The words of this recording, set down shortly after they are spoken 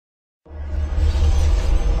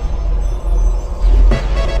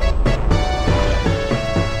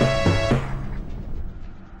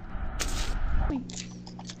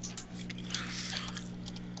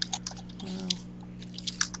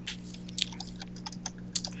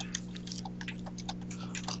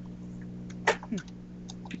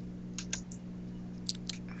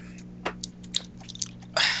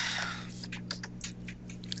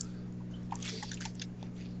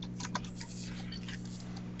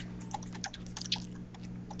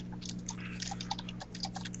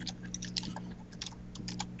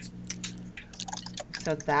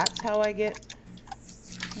So that's how I get.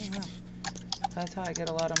 Oh, wow. That's how I get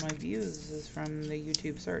a lot of my views is from the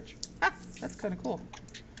YouTube search. Ah, that's kind of cool.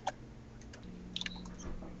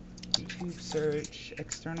 YouTube search,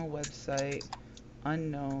 external website,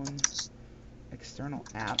 unknown, external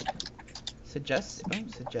app,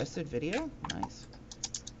 suggested video, nice,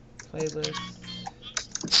 playlist.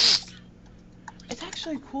 It's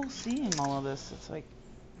actually cool seeing all of this. It's like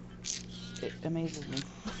it amazes me.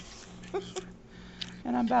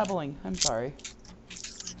 And I'm babbling. I'm sorry.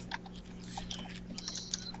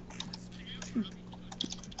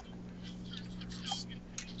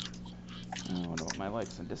 I wonder what my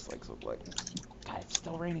likes and dislikes look like. God, it's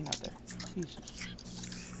still raining out there. Jeez.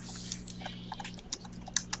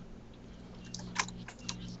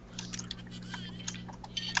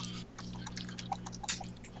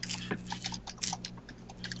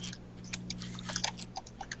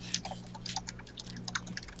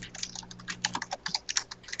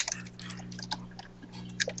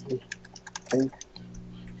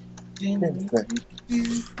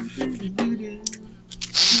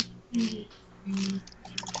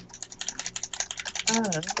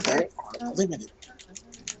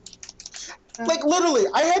 Like literally,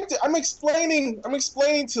 I'm explaining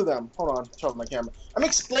to them. Hold on, turn off my camera. I'm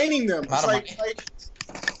explaining them. It's like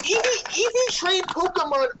EV trained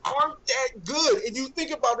Pokemon aren't that good if you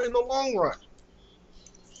think about it in the long run.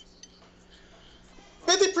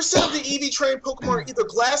 50% of the EV trained Pokemon are either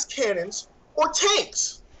glass cannons or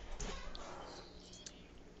tanks.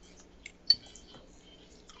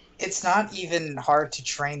 It's not even hard to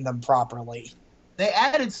train them properly. They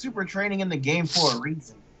added super training in the game for a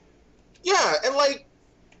reason. Yeah, and like,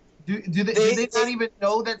 do they not even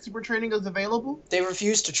know that super training is available? They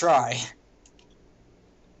refuse to try.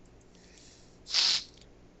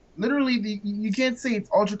 Literally, you can't say it's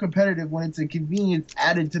ultra competitive when it's a convenience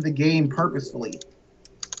added to the game purposefully.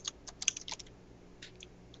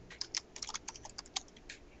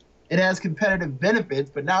 It has competitive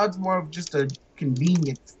benefits, but now it's more of just a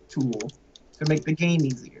convenience tool to make the game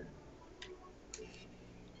easier.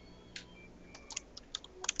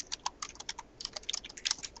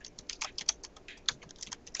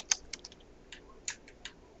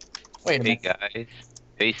 Wait a minute. Hey guys.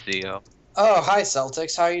 Hey Theo. Oh, hi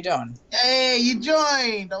Celtics. How you doing? Hey, you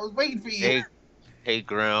joined! I was waiting for you. Hey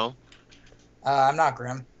Grim. I'm not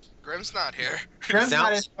Grim. Grim's not here. Grim's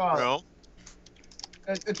not in the call.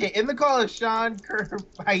 Grim. Okay, in the call is Sean, Kurt,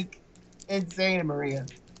 Mike, Insane, and Maria.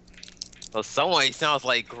 Well, someone sounds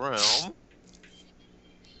like Grim.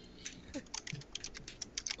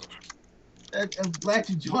 I'm glad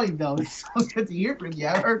you joined, though. It's so good to hear from you.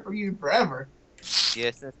 I've heard from you forever.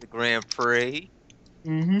 Yes, that's the Grand Prix.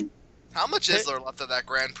 Mm-hmm. How much is there left of that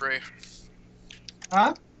Grand Prix?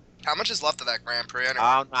 Huh? How much is left of that Grand Prix anyway?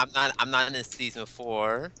 I'm not in season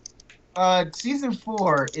 4. Season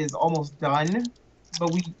 4 is almost done,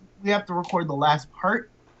 but we have to record the last part.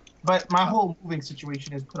 But my whole moving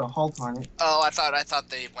situation has put a halt on it. Oh, I thought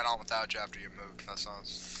they went on without you after you moved. That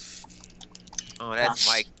sounds. Oh, that's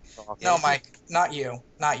Mike talking. No, Mike, not you.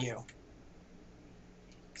 Not you.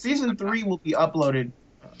 Season 3 will be uploaded.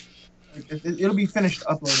 It'll be finished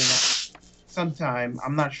uploading sometime.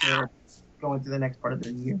 I'm not sure. Going to the next part of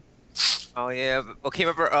the year. Oh yeah. Okay,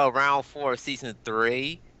 remember round 4 of season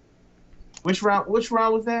 3? Which round was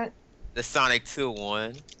that? The Sonic 2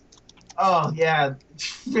 one. Oh yeah,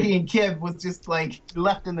 freaking Kib was just like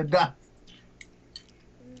left in the dust.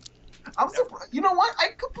 I'm surprised. You know what? I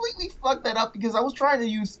completely fucked that up because I was trying to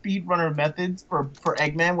use speedrunner methods for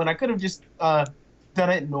Eggman when I could have just done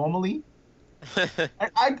it normally. I do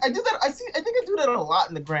that. I think I do that a lot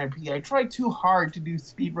in the Grand Prix. I try too hard to do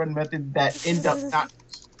speedrun methods that end up not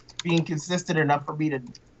being consistent enough for me to.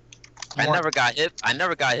 I never got hit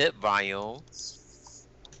by him.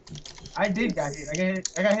 I did got hit.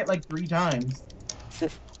 I got hit like 3 times.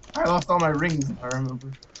 I lost all my rings, if I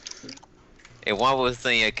remember. And one was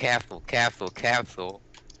saying capsule. It's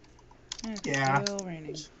Yeah. still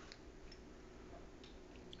raining.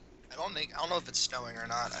 I don't know if it's snowing or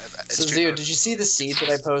not. So, Zio, did you see the seed that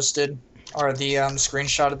I posted? Or the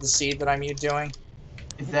screenshot of the seed that I'm doing?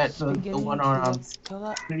 Is that the one on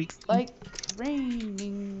like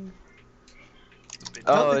raining?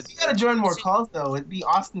 Oh, you gotta join more calls though. It'd be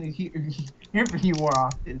awesome to hear from you more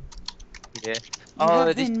often. Yeah.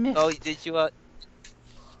 have Did been missed.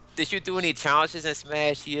 you do any challenges in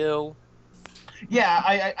Smash U? Yeah,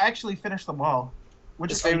 I actually finished them all.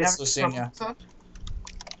 His favorite's Lucinia.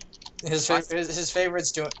 His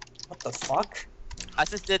favorite's doing. What the fuck? I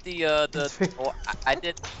just did I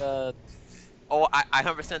did I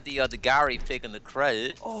 100% the Gary pick in the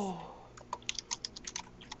credit. Oh.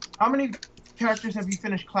 How many characters have you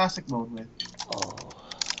finished classic mode with? Oh.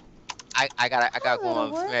 I gotta go that'll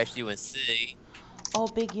on work. Smash you and see. Oh,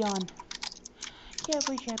 big yawn. Yeah,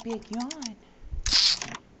 where's that big yawn?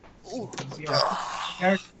 Yeah,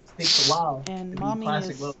 characters takes a while. And to be mommy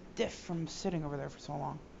classic is mode. stiff from sitting over there for so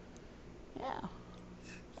long. Yeah.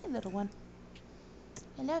 Hey, little one.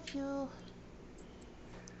 I love you.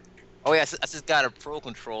 Oh yeah, I just got a Pro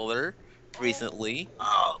Controller recently.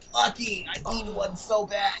 Oh, lucky! I need one so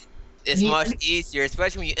bad. It's much easier,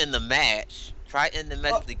 especially when you're in the match. Try in the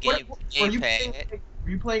match with the gamepad. Were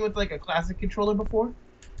you playing with like a classic controller before?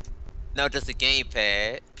 No, just a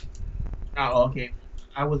gamepad. Oh, okay.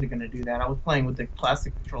 I wasn't gonna do that. I was playing with the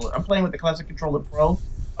classic controller. I'm playing with the classic controller Pro,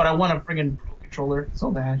 but I want a friggin' Pro controller so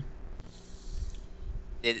bad.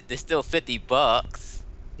 They're still $50.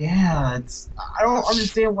 Yeah, I don't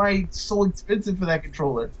understand why it's so expensive for that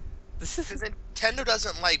controller. Because Nintendo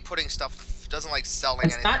doesn't like putting stuff, doesn't like selling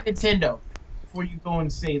It's anything. not Nintendo. Before you go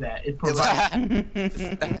and say that, it provides.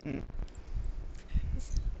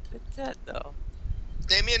 What's that though?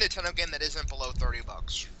 Name me a Nintendo game that isn't below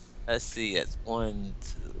 $30. Let's see, it's 1,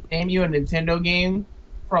 2. Name you a Nintendo game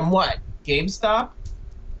from what? GameStop?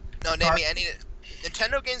 No, name me any.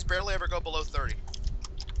 Nintendo games barely ever go below 30.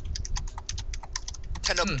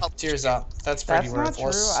 Nintendo Tears up. That's pretty That's not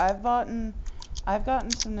worthless. true. I've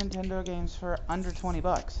gotten some Nintendo games for under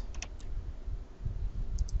 $20.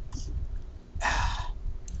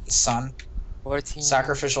 Son. 14.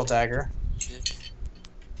 Sacrificial dagger.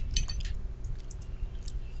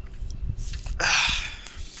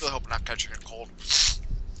 really hope I'm not catching a cold.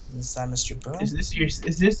 Is that Mr. Boom? Is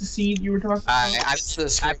this the seed you were talking about? That's the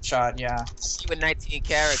screenshot, yeah. You with 19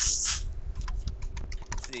 characters.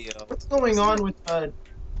 Let's see, What's going on with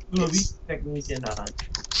Luis technique and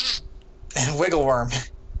And Wiggle Worm.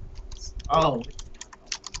 oh.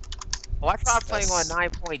 Oh, I tried playing on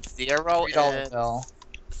 9.0 $3 and bill.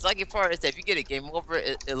 the sucky part is that if you get a game over,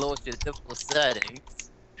 it lowers your typical settings.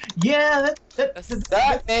 Yeah,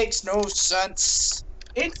 That makes no sense.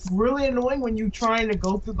 it's really annoying when you're trying to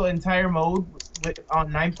go through the entire mode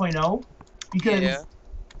on 9.0 because Yeah.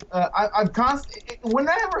 I'm constant.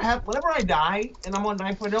 Whenever I die and I'm on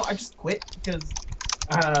 9.0, I just quit because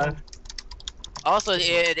Also,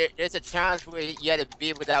 there's a challenge where you had to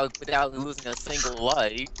beat without losing a single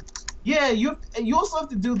life. yeah, you also have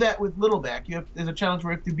to do that with Littleback. There's a challenge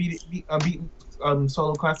where you have to beat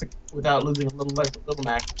solo classic without losing a little life with Little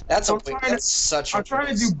Mac. That's So that's such a I'm trying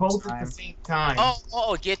to do waste both of at time. the same time.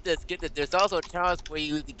 Oh, get this. There's also a challenge where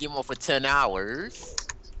you leave the game on for 10 hours.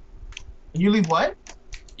 You leave what?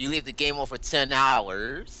 You leave the game on for 10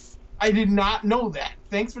 hours. I did not know that.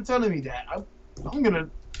 Thanks for telling me that. I'm gonna.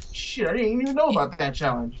 Shit, I didn't even know about that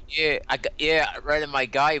challenge. Yeah, I read in my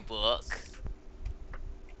guidebook.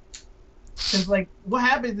 Cause like, what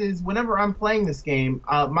happens is whenever I'm playing this game,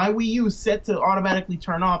 my Wii U is set to automatically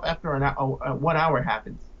turn off after 1 hour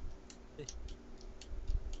happens.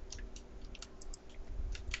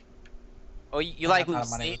 Oh, you like I'm out of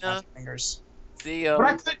money with my Lucina? fingers. See, What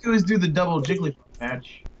I could do is do the double Jigglypuff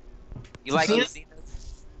match. you like Lucina?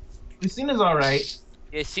 Lucina? Lucina's all right.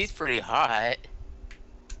 Yeah, she's pretty hot.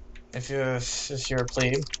 If you're a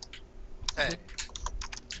plebe. Hey,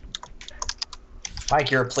 Mike,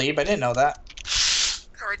 you're a plebe? I didn't know that.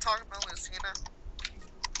 are we talking about Lucina?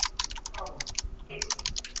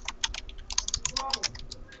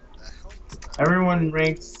 Everyone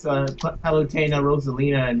ranks Palutena,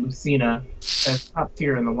 Rosalina, and Lucina as top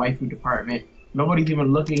tier in the waifu department. Nobody's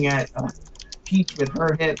even looking at Peach with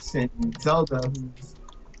her hips and Zelda, who's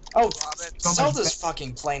Oh, Robin. Zelda's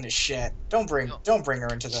fucking plain as shit. Don't bring her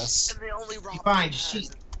into this. And the only Robin fine that sheep.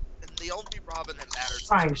 matters- And the only Robin that matters.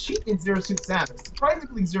 fine. She is Zero Suit Samus.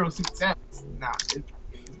 Surprisingly, Zero Suit Samus. Nah, it's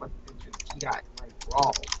what she got like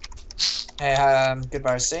raw. Hey,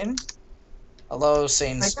 goodbye, Satan. Hello,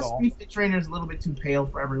 Satan I guess Skull. Wii Fit Trainer's a little bit too pale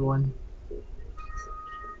for everyone.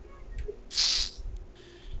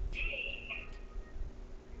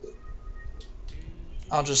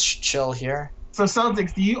 I'll just chill here. So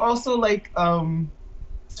Celtics, do you also like turn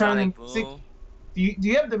Sonic music? Boom. Do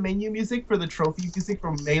you have the menu music for the trophy music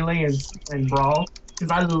from Melee and Brawl?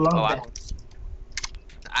 Because I love Oh, that.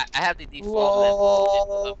 I have the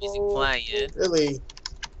default music playing. Really?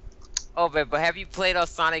 Oh, but have you played on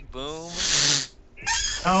Sonic Boom?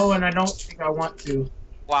 No, and I don't think I want to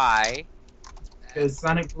Why? because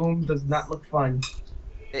Sonic Boom does not look fun.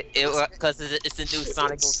 Because it's a new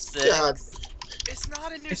Sonic 06. God. It's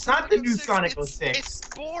not a new. It's not the new 06, Sonic it's- 06. It's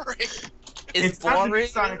boring. It's not the new boring.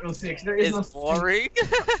 Sonic 06. There is no It's boring.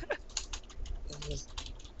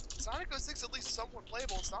 Sonic 06 at least somewhat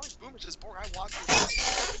playable. Sonic Boom is just boring. I watched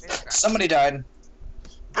it. Somebody died.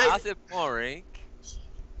 How's it boring?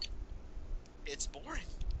 It's boring.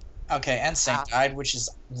 Okay, Nsane died, which is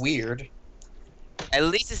weird. At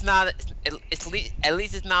least it's not. At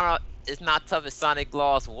least it's not. It's not tough as Sonic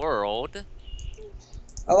Lost World.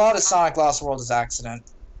 A lot of Sonic Lost World is accident.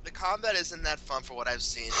 The combat isn't that fun for what I've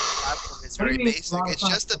seen. The platform is What do very you mean basic. a lot of It's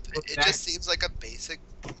fun? just it just seems like a basic,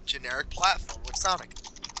 generic platform with Sonic.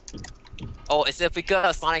 Oh, except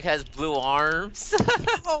because Sonic has blue arms.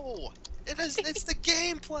 No, it's the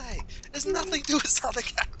gameplay. It has nothing to do with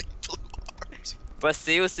Sonic having blue arms. But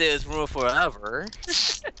still says rule forever.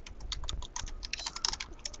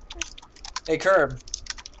 Hey, Curb.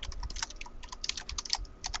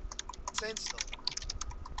 Insane still.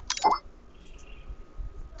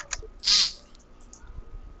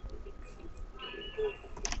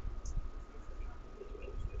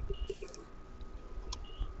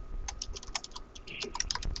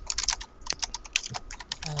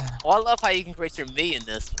 Oh, I love how you can create your me in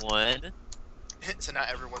this one. So now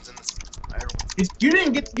everyone's in this. Everyone's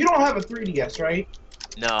You don't have a 3DS, right?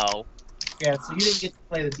 No, Yeah, so you didn't get to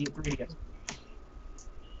play the 3DS.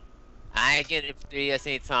 I ain't getting a 3DS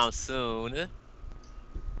anytime soon.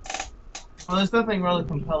 Well, there's nothing really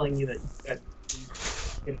compelling you that you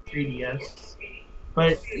get a 3DS,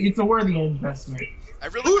 but it's a worthy investment. I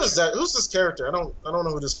really. Who is that? Who's this character? I don't know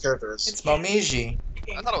who this character is. It's Momiji.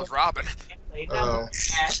 I thought it was Robin. Oh.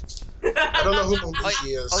 I don't know who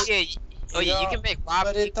Momiji is. Oh yeah, you can make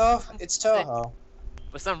Robin. But it's Toho.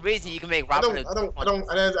 For some reason, you can make I Robin.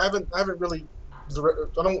 haven't really.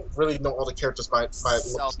 I don't really know all the characters by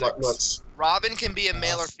Celtics. looks. Robin can be a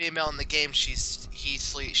male or female in the game she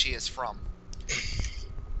is from.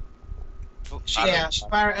 Yeah,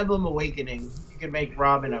 Fire Emblem Awakening. You can make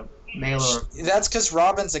Robin a male or. That's because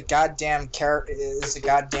Robin's a goddamn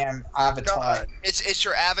avatar. No, it's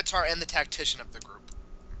your avatar and the tactician of the group.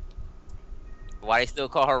 Why they still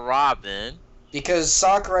call her Robin? Because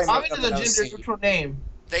Sakurai Robin made is up a an gender OC. neutral name.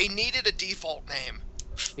 They needed a default name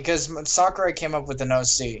Because Sakurai came up with an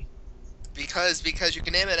OC. because you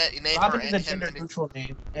can name her Robin is a and him, gender neutral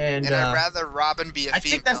name, and I'd rather Robin be a I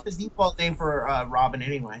female. think that's the default name for Robin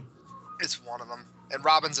anyway. It's one of them, and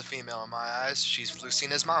Robin's a female in my eyes. She's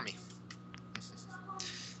Lucina's mommy.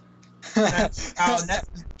 That's how Ness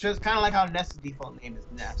is just kind of like how Ness's default name is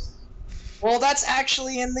Ness. Well, that's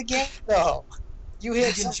actually in the game, though. You You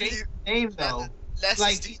hit can something. change the name though. That's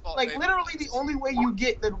Like his default like name. literally the only way you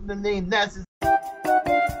get the name Ness is